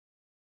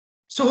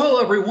So,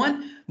 hello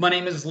everyone. My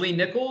name is Lee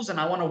Nichols, and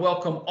I want to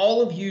welcome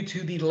all of you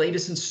to the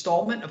latest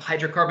installment of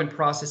Hydrocarbon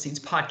Processing's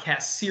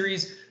podcast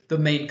series, The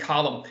Main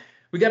Column.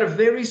 We got a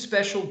very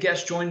special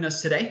guest joining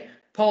us today,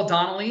 Paul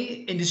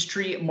Donnelly,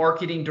 Industry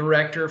Marketing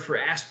Director for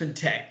Aspen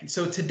Tech.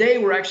 So, today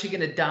we're actually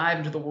going to dive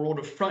into the world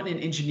of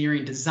front-end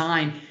engineering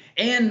design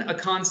and a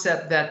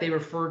concept that they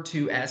refer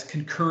to as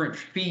concurrent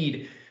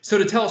feed. So,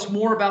 to tell us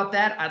more about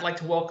that, I'd like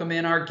to welcome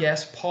in our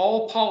guest,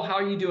 Paul. Paul, how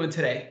are you doing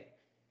today?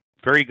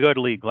 Very good,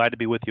 Lee. Glad to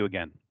be with you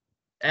again.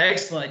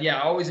 Excellent. Yeah,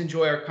 I always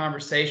enjoy our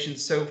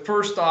conversations. So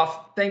first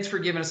off, thanks for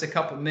giving us a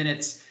couple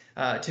minutes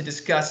to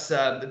discuss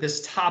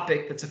this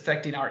topic that's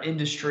affecting our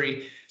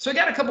industry. So I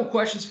got a couple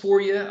questions for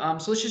you.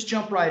 So let's just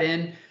jump right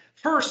in.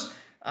 First,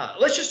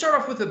 let's just start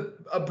off with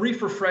a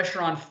brief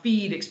refresher on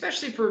feed,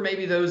 especially for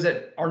maybe those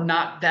that are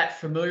not that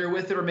familiar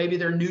with it, or maybe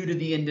they're new to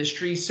the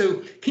industry.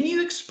 So can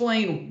you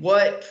explain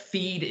what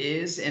feed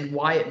is and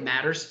why it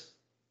matters?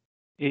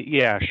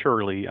 Yeah,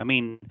 surely.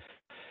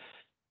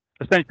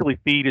 Essentially,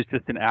 FEED is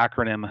just an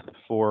acronym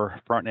for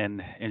front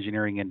end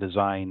engineering and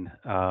design.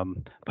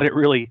 But it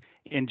really,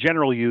 in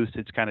general use,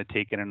 it's kind of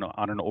taken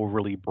on an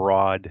overly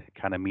broad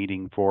kind of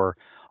meaning for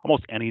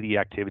almost any of the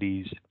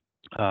activities,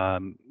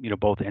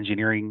 both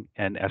engineering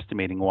and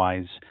estimating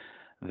wise,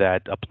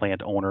 that a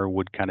plant owner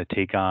would kind of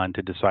take on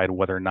to decide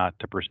whether or not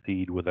to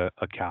proceed with a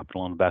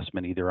capital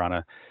investment, either on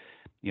a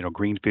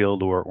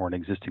greenfield or an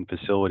existing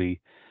facility.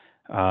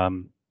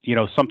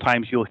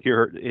 Sometimes you'll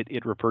hear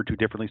it referred to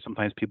differently.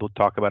 Sometimes people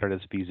talk about it as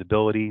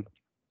feasibility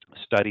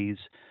studies,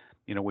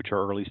 which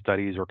are early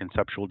studies, or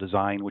conceptual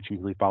design, which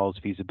usually follows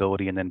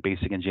feasibility, and then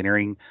basic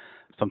engineering.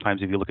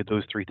 Sometimes if you look at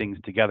those three things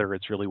together,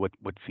 it's really what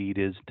feed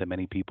is to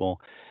many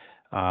people.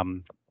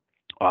 Um,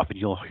 Often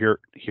you'll hear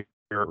it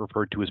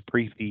referred to as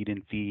pre-feed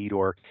and feed,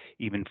 or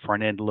even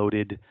front-end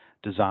loaded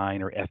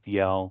design, or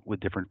FEL, with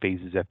different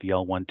phases,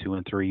 FEL 1, 2,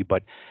 and 3.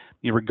 But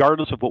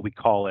regardless of what we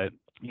call it,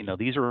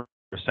 these are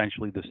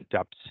essentially the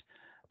steps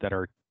that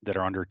are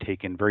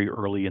undertaken very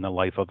early in the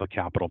life of a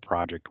capital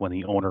project, when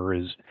the owner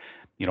is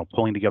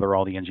pulling together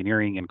all the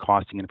engineering and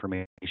costing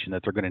information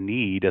that they're going to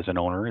need as an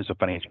owner, as a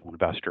financial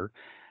investor,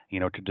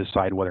 to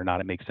decide whether or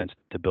not it makes sense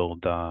to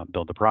build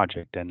the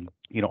project. And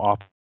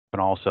often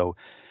also,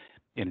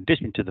 in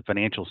addition to the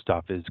financial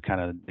stuff, is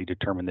kind of they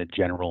determine the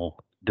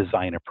general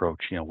design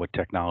approach, what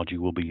technology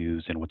will be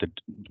used, and what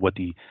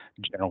the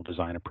general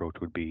design approach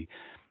would be.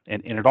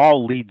 And it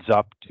all leads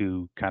up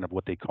to kind of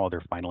what they call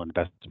their final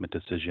investment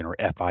decision, or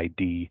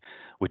FID,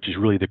 which is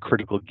really the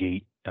critical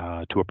gate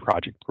to a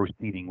project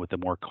proceeding with the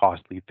more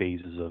costly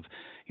phases of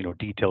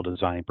detailed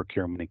design,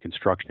 procurement, and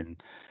construction.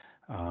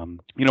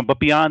 But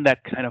beyond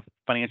that kind of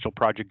financial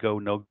project go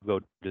no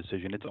go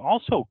decision, it's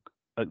also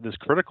this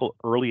critical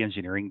early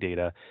engineering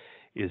data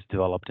is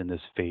developed in this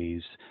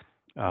phase.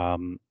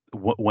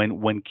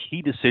 When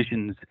key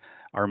decisions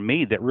are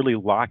made that really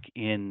lock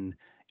in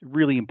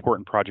really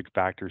important project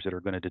factors that are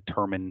going to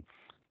determine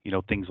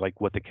things like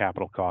what the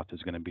capital cost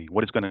is going to be,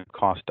 what it's going to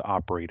cost to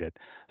operate it.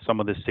 Some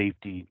of the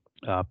safety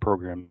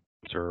programs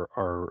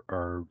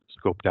are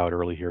scoped out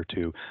early here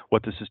too.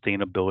 What the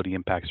sustainability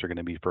impacts are going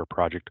to be for a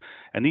project,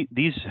 and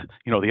these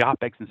the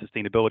OpEx and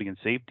sustainability and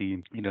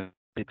safety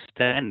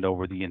extend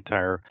over the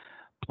entire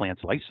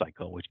plant's life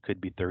cycle, which could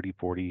be 30,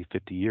 40,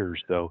 50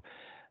 years. So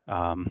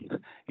um,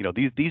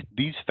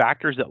 these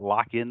factors that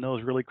lock in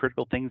those really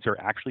critical things are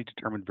actually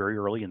determined very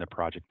early in the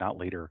project, not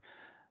later.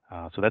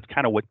 So that's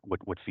kind of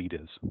what feed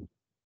is.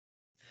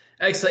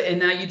 Excellent. And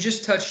now you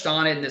just touched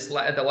on it in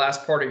the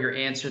last part of your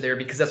answer there,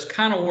 because that's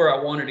kind of where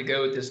I wanted to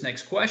go with this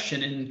next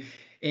question.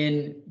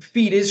 And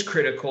feed is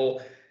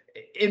critical.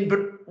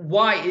 But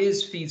why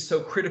is feed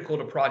so critical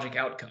to project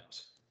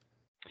outcomes?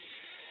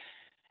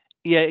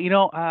 Yeah,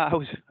 I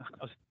was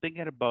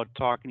thinking about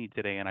talking to you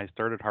today, and I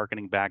started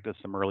harkening back to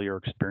some earlier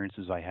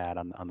experiences I had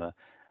on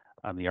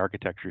the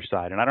architecture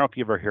side. And I don't know if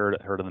you ever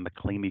heard of the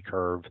McClamey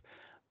curve,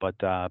 but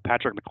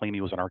Patrick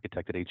McClamey was an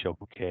architect at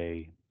HOK,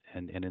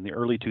 and in the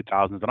early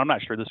 2000s, and I'm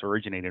not sure this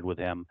originated with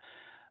him,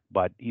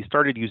 but he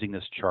started using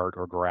this chart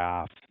or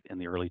graph in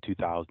the early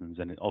 2000s,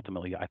 and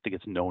ultimately I think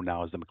it's known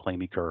now as the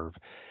McClamey curve.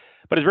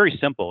 But it's very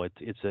simple.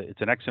 It's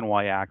an x and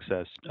y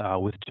axis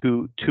with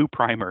two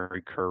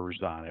primary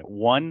curves on it.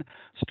 One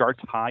starts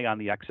high on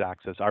the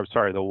x-axis, or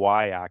sorry, the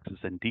y-axis,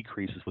 and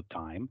decreases with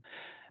time,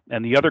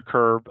 and the other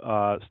curve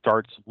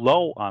starts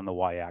low on the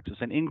y-axis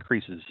and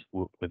increases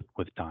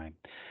with time.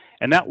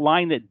 And that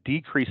line that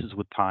decreases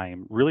with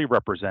time really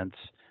represents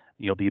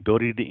the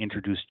ability to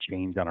introduce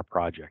change on a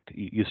project.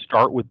 You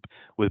start with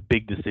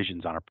big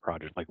decisions on a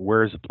project, like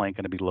where is the plant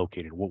going to be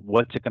located,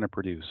 what's it going to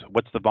produce,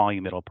 what's the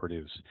volume it'll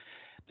produce.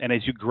 And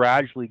as you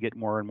gradually get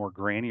more and more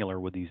granular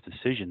with these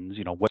decisions,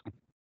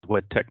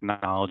 what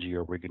technology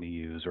are we going to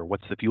use, or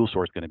what's the fuel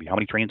source going to be, how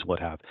many trains will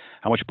it have,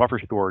 how much buffer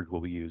storage will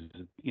we use,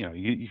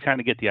 you kind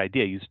of get the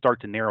idea. You start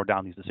to narrow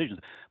down these decisions,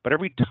 but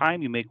every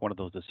time you make one of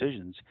those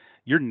decisions,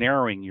 you're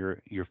narrowing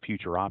your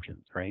future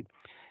options, right?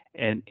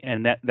 And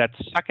that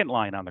second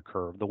line on the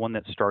curve, the one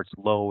that starts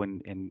low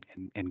and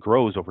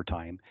grows over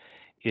time,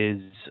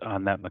 is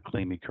on that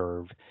McClamey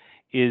curve,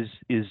 is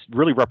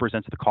really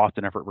represents the cost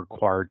and effort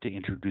required to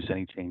introduce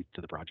any change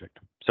to the project.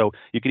 So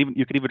you can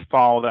even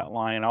follow that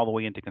line all the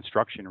way into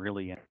construction,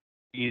 really, and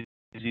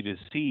easy to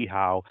see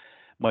how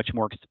much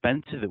more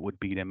expensive it would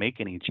be to make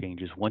any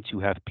changes once you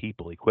have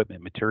people,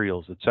 equipment,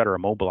 materials, et cetera,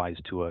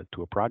 mobilized to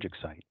a project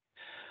site.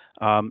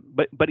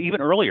 But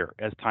even earlier,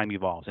 as time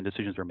evolves and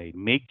decisions are made,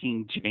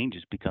 making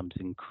changes becomes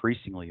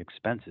increasingly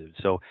expensive.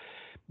 So,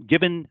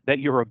 given that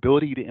your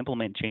ability to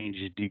implement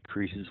changes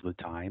decreases with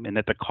time, and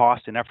that the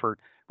cost and effort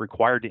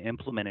required to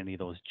implement any of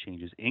those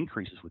changes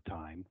increases with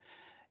time,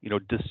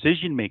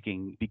 decision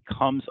making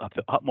becomes of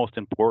the utmost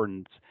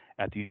importance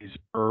at these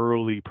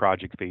early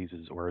project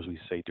phases, or as we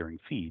say, during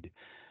feed.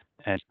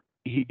 And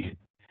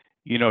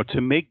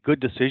to make good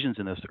decisions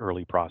in this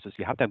early process,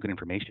 you have to have good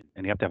information,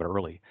 and you have to have it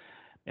early.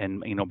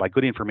 And by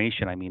good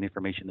information, I mean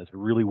information that's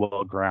really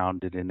well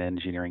grounded in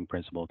engineering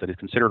principles, that has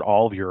considered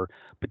all of your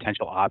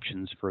potential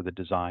options for the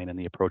design and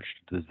the approach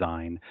to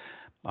design,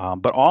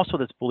 but also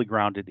that's fully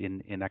grounded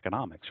in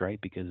economics, right?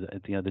 Because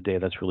at the end of the day,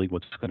 that's really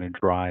what's going to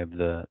drive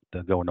the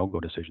go or no go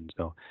decisions.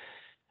 So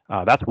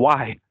that's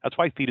why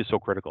feed is so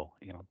critical.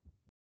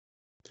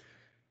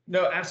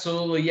 No,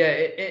 absolutely.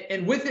 Yeah.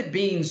 And with it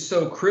being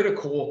so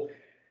critical,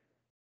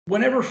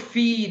 whenever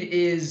feed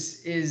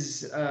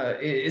is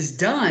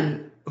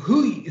done,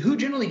 who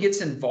generally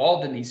gets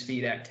involved in these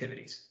feed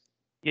activities?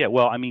 Yeah,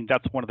 well, I mean,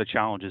 that's one of the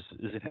challenges,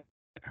 is it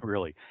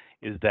really,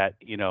 is that,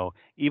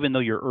 even though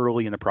you're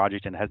early in the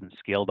project and it hasn't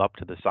scaled up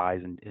to the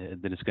size and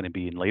that it's going to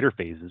be in later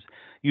phases,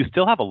 you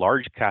still have a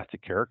large cast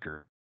of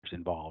characters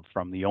involved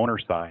from the owner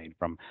side,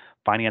 from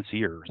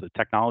financiers, the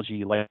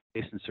technology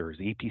licensors,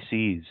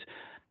 EPCs,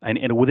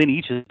 and within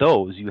each of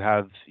those, you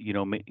have,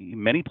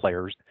 many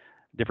players,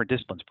 different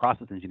disciplines,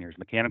 process engineers,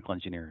 mechanical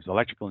engineers,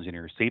 electrical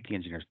engineers, safety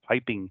engineers,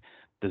 piping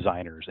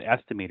designers,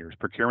 estimators,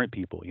 procurement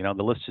people.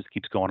 The list just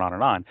keeps going on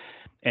and on.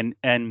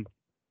 And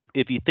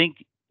if you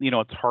think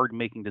it's hard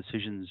making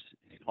decisions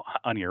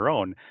on your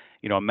own,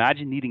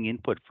 imagine needing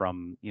input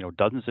from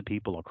dozens of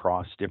people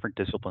across different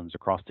disciplines,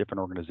 across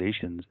different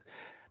organizations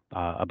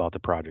about the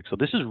project. So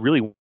this is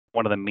really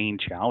one of the main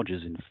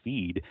challenges in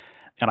feed,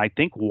 and I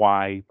think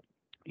why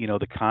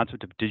the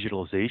concept of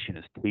digitalization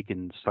has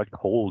taken such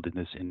hold in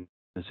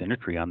this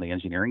industry on the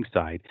engineering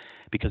side,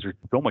 because there's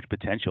so much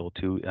potential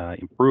to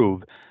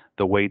improve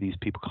the way these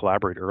people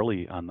collaborate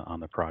early on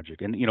the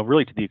project. And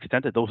really, to the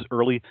extent that those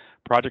early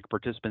project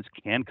participants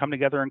can come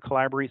together and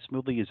collaborate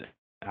smoothly, is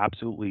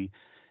absolutely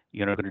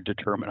going to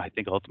determine, I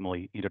think,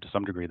 ultimately, to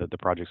some degree, that the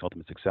project's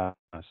ultimate success.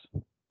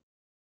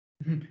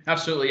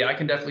 Absolutely. I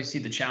can definitely see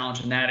the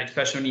challenge in that,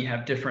 especially when you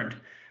have different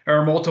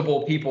or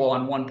multiple people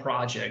on one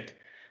project,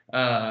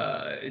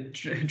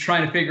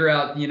 trying to figure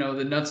out,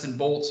 the nuts and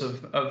bolts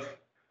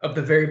of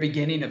the very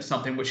beginning of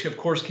something, which of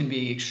course can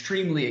be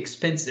extremely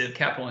expensive,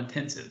 capital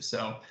intensive.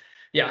 So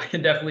yeah, I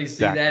can definitely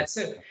see that.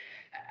 So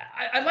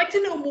I'd like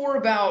to know more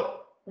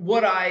about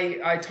what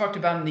I talked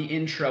about in the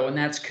intro, and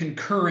that's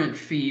concurrent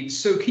feeds.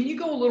 So can you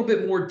go a little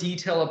bit more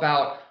detail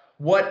about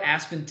what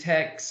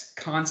AspenTech's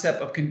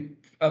concept of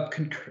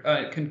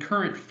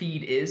concurrent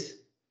feed is?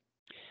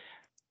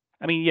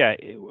 I mean, yeah,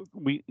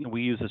 we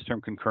use this term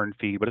concurrent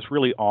feed, but it's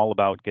really all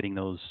about getting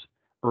those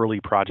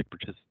early project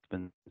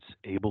participants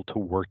able to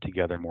work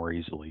together more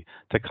easily,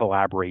 to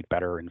collaborate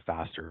better and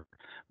faster,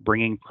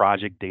 bringing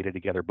project data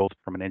together both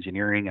from an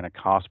engineering and a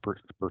cost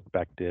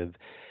perspective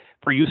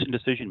for use in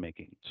decision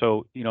making.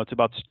 So, it's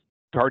about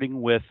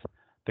starting with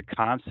the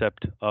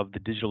concept of the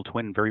digital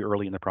twin very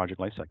early in the project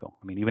lifecycle.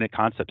 I mean, even at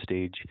concept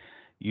stage,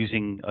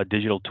 using a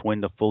digital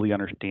twin to fully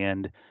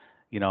understand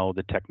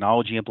the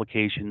technology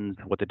implications,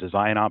 what the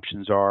design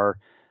options are,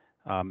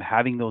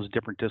 having those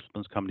different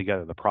disciplines come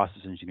together, the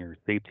process engineers,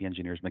 safety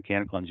engineers,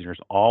 mechanical engineers,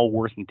 all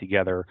working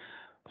together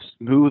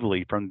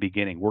smoothly from the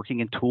beginning,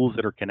 working in tools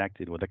that are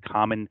connected with a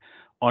common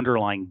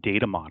underlying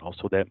data model,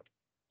 so that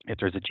if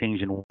there's a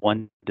change in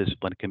one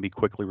discipline, it can be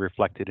quickly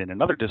reflected in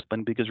another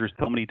discipline, because there's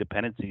so many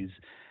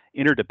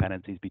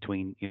interdependencies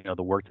between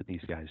the work that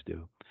these guys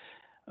do.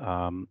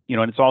 And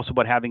it's also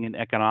about having an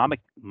economic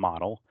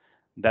model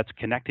that's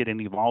connected and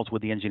evolves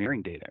with the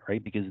engineering data,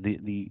 right? Because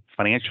the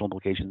financial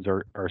implications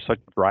are such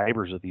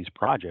drivers of these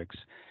projects.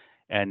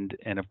 And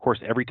of course,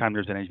 every time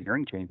there's an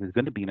engineering change, there's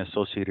going to be an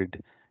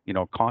associated,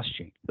 cost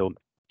change. So,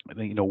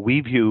 we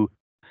view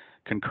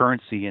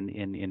concurrency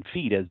in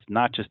feed as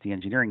not just the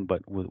engineering,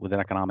 but with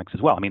economics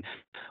as well. I mean,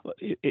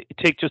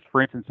 take just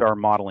for instance our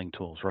modeling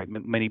tools, right?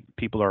 Many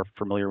people are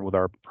familiar with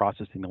our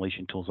process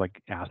simulation tools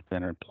like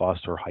Aspen or Plus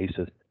or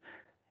HYSYS,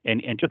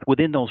 and just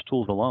within those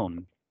tools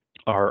alone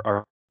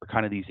are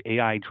kind of these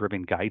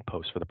AI-driven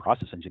guideposts for the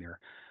process engineer,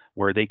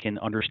 where they can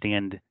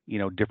understand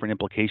different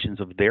implications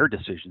of their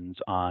decisions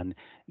on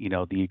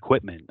the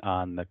equipment,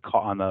 on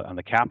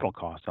the capital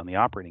cost, on the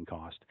operating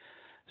cost.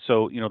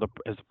 So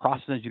as the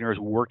process engineer is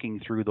working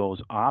through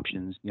those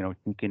options,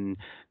 he can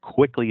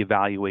quickly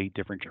evaluate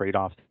different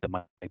trade-offs that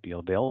might be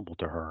available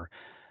to her.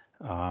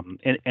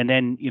 And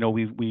then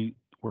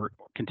we're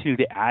continuing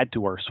to add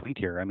to our suite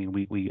here. I mean,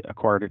 we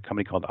acquired a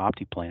company called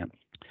OptiPlant,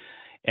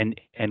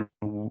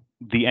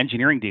 The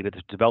engineering data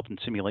that's developed in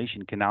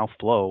simulation can now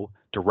flow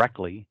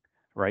directly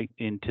right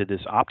into this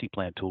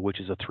OptiPlant tool,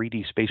 which is a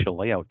 3D spatial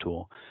layout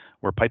tool,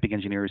 where piping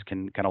engineers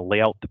can kind of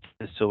lay out the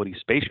facility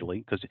spatially.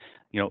 Because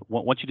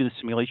once you do the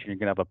simulation, you're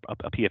going to have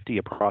a PFD,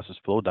 a process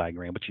flow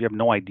diagram, but you have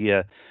no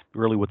idea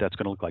really what that's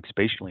going to look like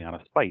spatially on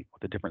a site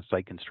with the different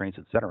site constraints,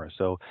 et cetera.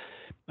 So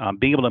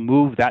being able to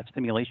move that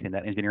simulation,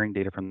 that engineering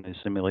data from the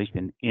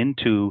simulation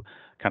into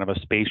kind of a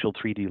spatial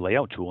 3D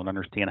layout tool and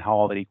understand how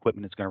all that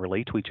equipment is going to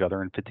relate to each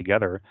other and fit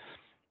together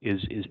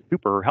is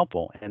super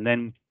helpful. And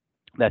then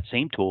that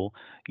same tool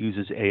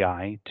uses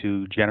AI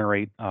to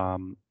generate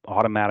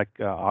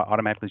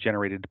automatically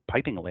generated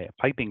piping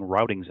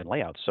routings and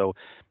layouts. So,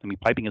 I mean,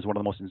 piping is one of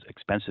the most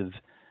expensive,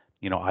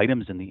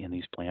 items in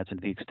these plants,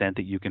 and to the extent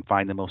that you can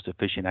find the most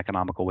efficient,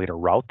 economical way to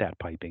route that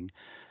piping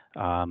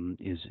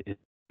is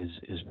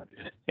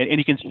and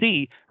you can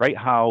see right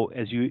how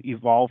as you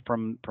evolve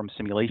from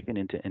simulation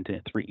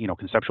into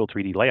conceptual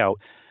 3D layout,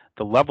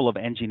 the level of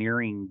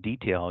engineering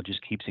detail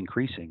just keeps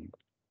increasing.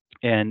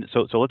 And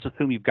so let's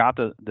assume you've got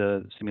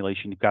the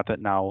simulation, you've got that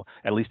now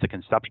at least a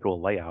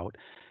conceptual layout.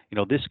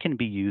 This can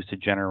be used to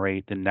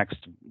generate the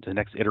next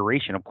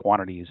iteration of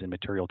quantities and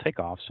material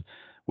takeoffs,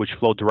 which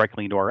flow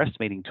directly into our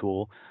estimating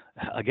tool.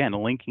 Again,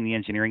 linking the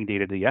engineering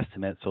data to the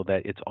estimate so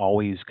that it's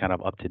always kind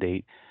of up to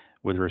date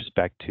with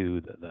respect to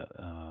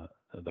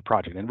the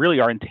project. And really,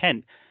 our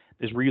intent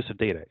is reuse of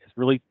data. It's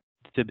really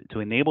to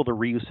enable the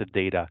reuse of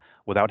data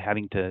without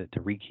having to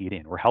rekey it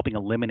in. We're helping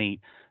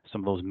eliminate some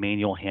of those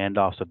manual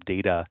handoffs of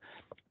data,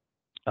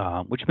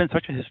 which has been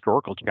such a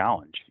historical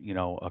challenge,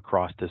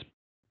 across this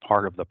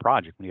part of the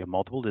project. When you have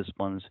multiple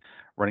disciplines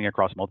running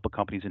across multiple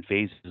companies and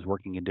phases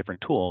working in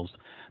different tools,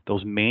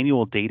 those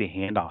manual data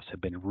handoffs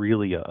have been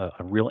really a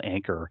real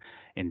anchor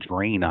and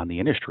drain on the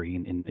industry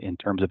in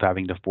terms of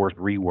having to force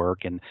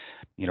rework and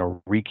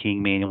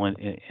rekeying manual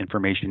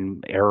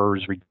information,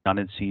 errors,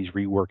 redundancies,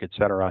 rework, et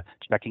cetera,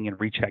 checking and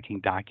rechecking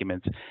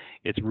documents.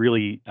 It's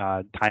really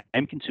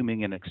time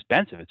consuming and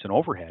expensive. It's an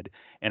overhead,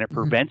 and it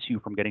prevents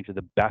you from getting to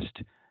the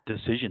best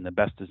decision, the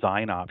best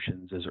design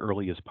options as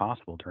early as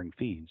possible during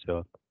feed.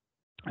 So,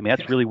 I mean,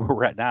 that's really where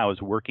we're at now,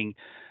 is working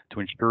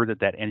to ensure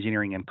that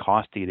engineering and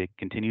cost data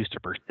continues to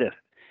persist,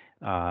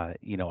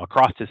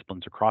 across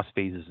disciplines, across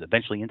phases,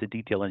 eventually into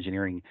detail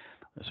engineering,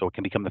 so it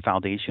can become the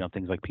foundation of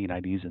things like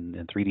P&IDs and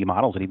 3D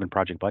models and even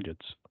project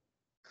budgets.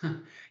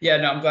 Yeah,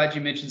 no, I'm glad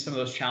you mentioned some of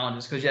those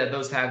challenges, because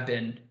those have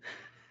been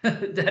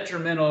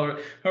detrimental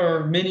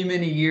or many,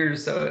 many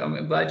years. So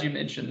I'm glad you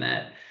mentioned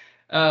that.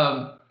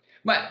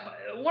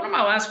 One of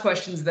my last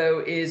questions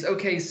though is,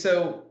 okay,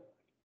 so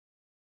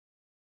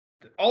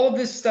all of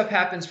this stuff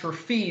happens for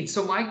feed.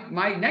 So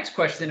my next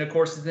question, of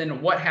course, is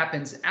then what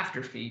happens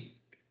after feed?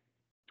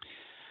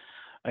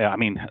 Yeah, I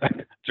mean,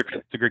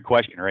 it's a good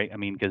question, right? I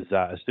mean, because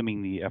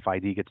assuming the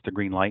FID gets the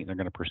green light and they're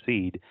going to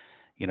proceed,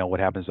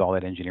 what happens to all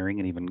that engineering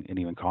and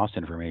even cost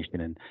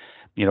information? And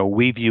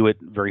we view it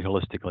very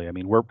holistically. I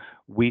mean,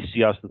 we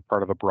see us as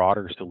part of a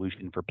broader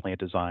solution for plant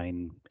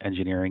design,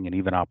 engineering, and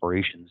even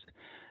operations.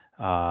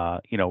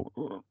 Ourselves,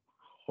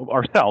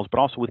 but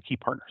also with key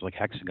partners like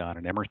Hexagon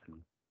and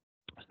Emerson,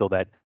 so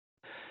that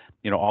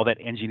all that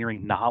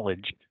engineering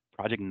knowledge,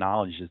 project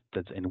knowledge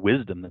and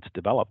wisdom that's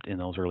developed in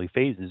those early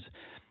phases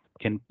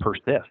can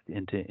persist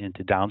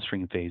into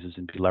downstream phases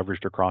and be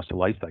leveraged across the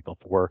life cycle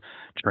for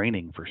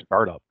training, for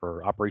startup,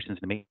 for operations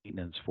and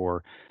maintenance,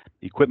 for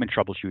equipment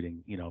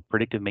troubleshooting,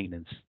 predictive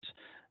maintenance,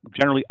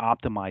 generally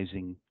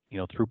optimizing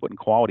throughput and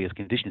quality as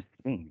conditions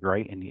change,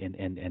 right? And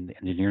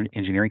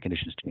engineering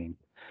conditions change.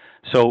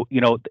 So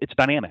it's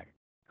dynamic,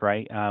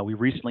 right? We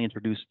recently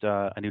introduced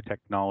a new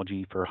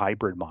technology for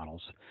hybrid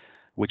models,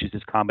 which is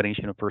this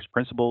combination of first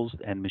principles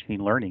and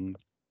machine learning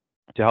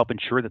to help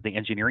ensure that the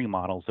engineering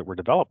models that were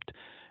developed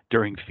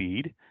during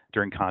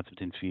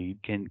concept and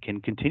feed can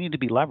continue to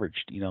be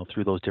leveraged,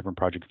 through those different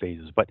project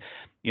phases. But,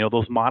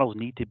 those models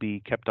need to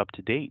be kept up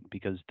to date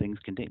because things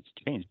can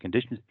change,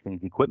 conditions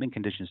change, equipment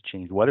conditions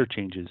change, weather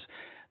changes,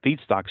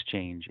 feedstocks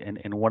change.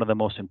 And one of the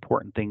most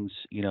important things,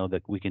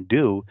 that we can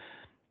do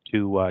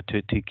to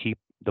keep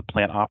the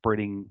plant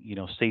operating,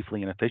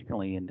 safely and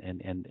efficiently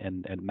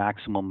and at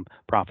maximum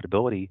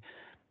profitability,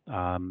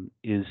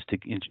 is to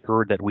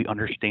ensure that we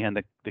understand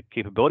the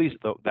capabilities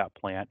of that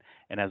plant,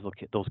 and as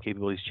those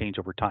capabilities change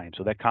over time.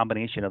 So that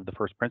combination of the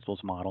first principles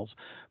models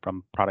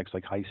from products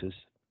like HYSYS,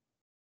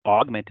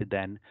 augmented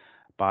then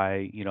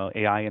by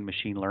AI and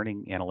machine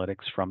learning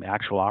analytics from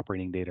actual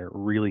operating data,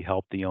 really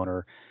help the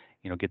owner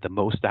get the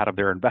most out of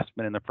their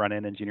investment in the front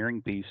end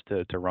engineering piece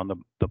to run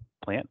the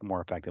plant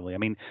more effectively. I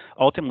mean,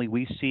 ultimately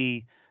we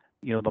see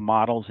the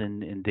models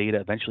and data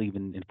eventually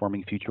even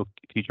informing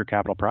future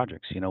capital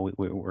projects.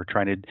 We're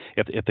trying to,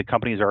 if the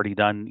company has already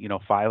done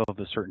 5 of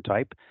a certain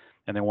type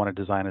and they want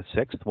to design a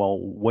 6th, well,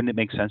 wouldn't it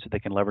make sense that they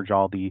can leverage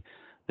all the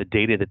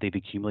data that they've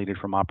accumulated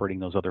from operating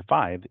those other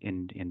 5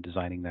 in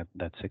designing that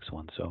 6th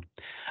one? So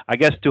I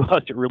guess to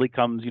us it really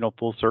comes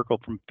full circle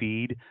from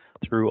feed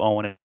through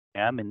O&M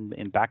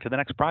and back to the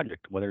next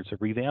project, whether it's a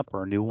revamp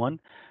or a new one,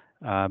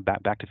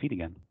 back to feed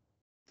again.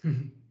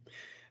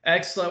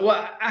 Excellent.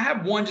 Well, I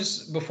have one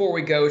just before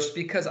we go, just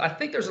because I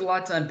think there's a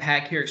lot to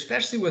unpack here,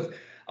 especially with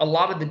a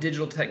lot of the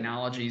digital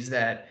technologies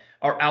that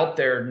are out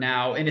there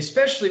now, and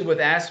especially with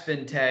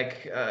Aspen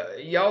Tech.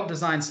 Y'all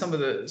design some of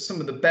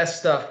the best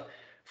stuff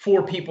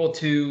for people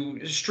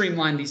to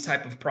streamline these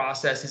type of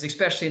processes,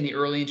 especially in the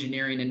early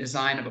engineering and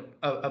design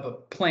of a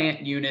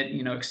plant unit,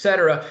 et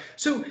cetera.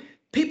 So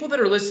people that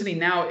are listening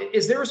now,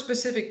 is there a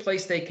specific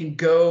place they can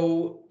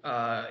go?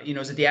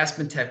 Is it the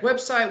Aspen Tech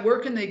website? Where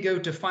can they go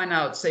to find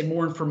out, say,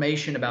 more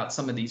information about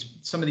some of these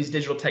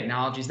digital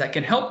technologies that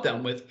can help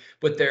them with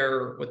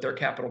their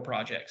capital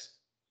projects?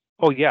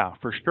 Oh yeah,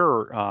 for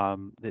sure.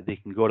 They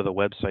can go to the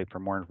website for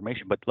more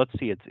information. But let's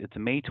see, it's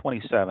May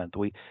 27th.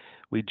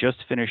 We just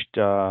finished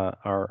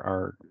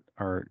our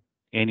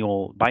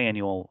annual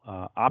biannual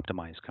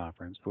Optimize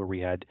conference where we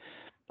had,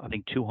 I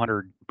think,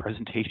 200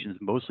 presentations,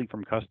 mostly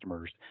from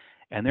customers,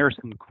 and there are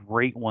some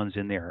great ones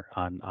in there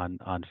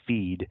on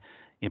feed,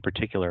 in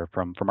particular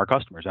from our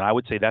customers. And I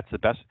would say that's the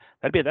best.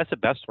 That's the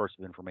best source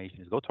of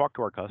information is go talk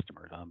to our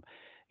customers.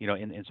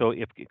 And so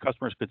if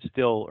customers could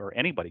still, or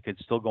anybody could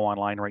still go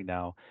online right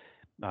now,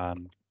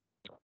 um,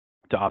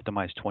 to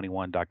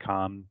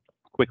optimize21.com,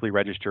 quickly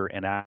register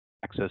and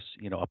access,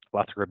 a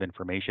plethora of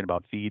information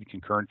about feed,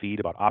 concurrent feed,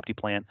 about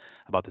OptiPlant,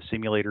 about the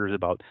simulators,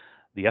 about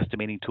the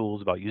estimating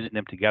tools, about using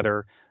them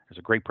together. There's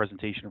a great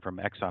presentation from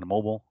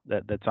ExxonMobil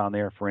that's on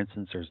there. For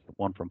instance, there's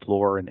one from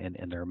Fluor,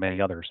 and there are many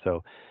others.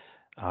 So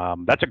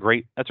that's a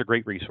great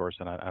resource,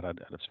 and I'd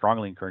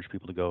strongly encourage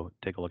people to go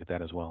take a look at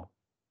that as well.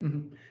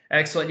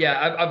 Excellent.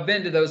 Yeah, I've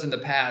been to those in the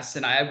past,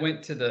 and I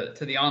went to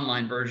the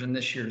online version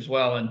this year as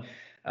well. And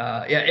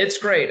yeah, it's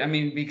great. I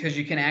mean, because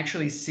you can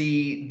actually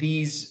see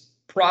these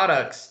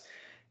products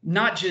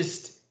not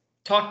just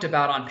talked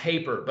about on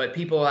paper, but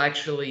people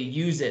actually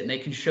use it, and they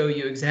can show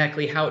you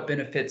exactly how it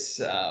benefits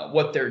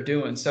what they're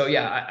doing. So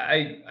yeah,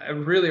 I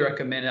really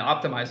recommend it.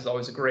 Optimize is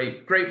always a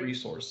great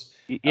resource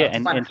Yeah, to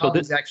and find out and so how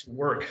things actually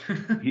work.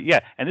 yeah,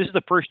 and this is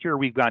the first year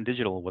we've gone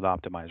digital with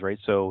Optimize, right?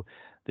 So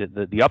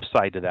the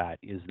upside to that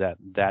is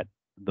that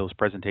those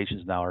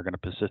presentations now are going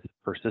to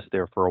persist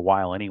there for a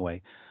while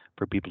anyway,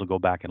 for people to go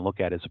back and look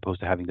at, as opposed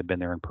to having to been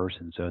there in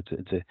person. So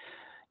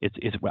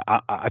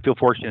I feel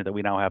fortunate that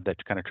we now have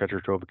that kind of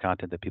treasure trove of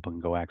content that people can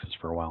go access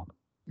for a while.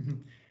 Mhm.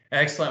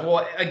 Excellent.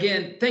 Well,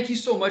 again, thank you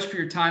so much for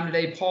your time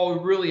today, Paul.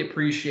 We really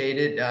appreciate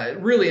it.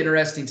 Really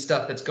interesting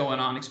stuff that's going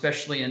on,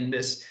 especially in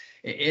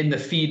the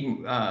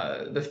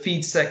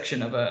feed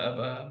section of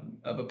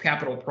a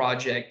capital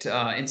project,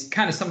 and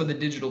kind of some of the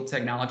digital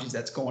technologies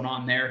that's going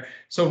on there.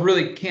 So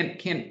really can't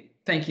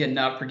thank you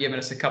enough for giving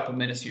us a couple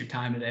minutes of your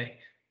time today.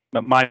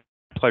 But my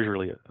pleasure,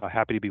 Leah.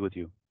 Happy to be with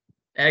you.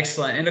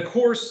 Excellent. And of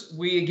course,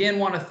 we again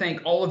want to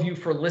thank all of you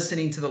for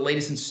listening to the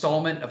latest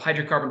installment of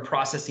Hydrocarbon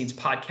Processing's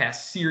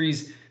podcast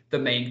series, The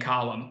Main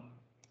Column.